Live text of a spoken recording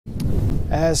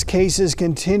As cases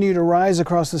continue to rise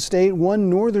across the state, one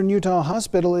northern Utah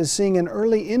hospital is seeing an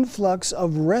early influx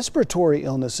of respiratory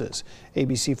illnesses.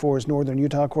 ABC4's Northern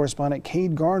Utah correspondent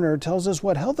Cade Garner tells us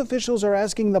what health officials are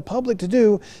asking the public to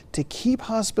do to keep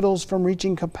hospitals from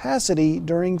reaching capacity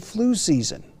during flu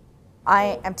season.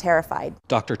 I am terrified.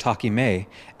 Dr. Taki May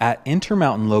at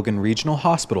Intermountain Logan Regional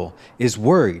Hospital is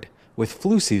worried with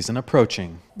flu season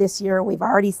approaching. This year we've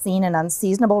already seen an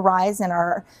unseasonable rise in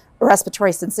our respiratory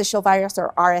syncytial virus,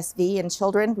 or RSV, in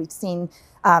children. We've seen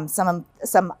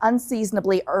some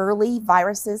unseasonably early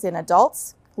viruses in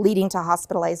adults, leading to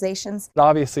hospitalizations.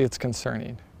 Obviously it's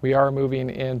concerning. We are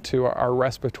moving into our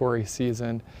respiratory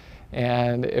season,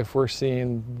 and if we're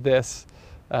seeing this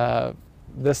level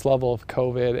of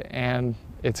COVID and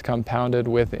it's compounded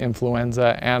with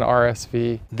influenza and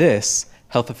RSV. This,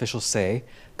 health officials say,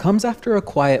 comes after a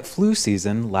quiet flu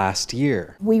season last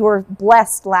year. We were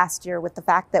blessed last year with the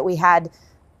fact that we had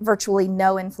virtually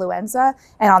no influenza,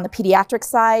 and on the pediatric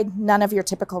side, none of your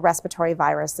typical respiratory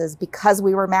viruses, because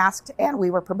we were masked and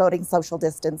we were promoting social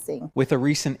distancing. With a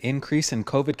recent increase in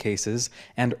COVID cases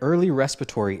and early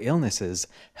respiratory illnesses,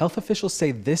 health officials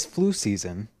say this flu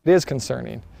season It is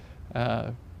concerning,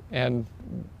 and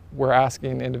we're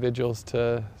asking individuals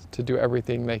to do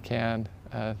everything they can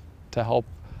to help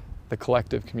the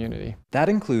collective community. That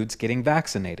includes getting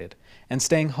vaccinated and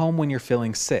staying home when you're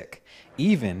feeling sick,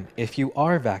 even if you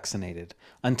are vaccinated,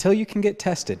 until you can get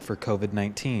tested for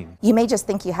COVID-19. You may just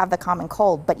think you have the common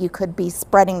cold, but you could be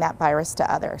spreading that virus to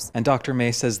others. And Dr.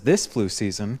 May says this flu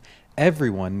season,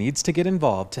 everyone needs to get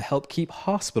involved to help keep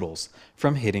hospitals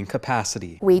from hitting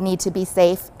capacity. We need to be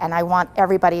safe, and I want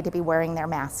everybody to be wearing their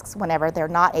masks whenever they're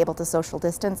not able to social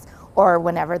distance or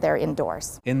whenever they're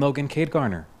indoors. In Logan, Cade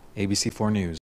Garner, ABC4 News.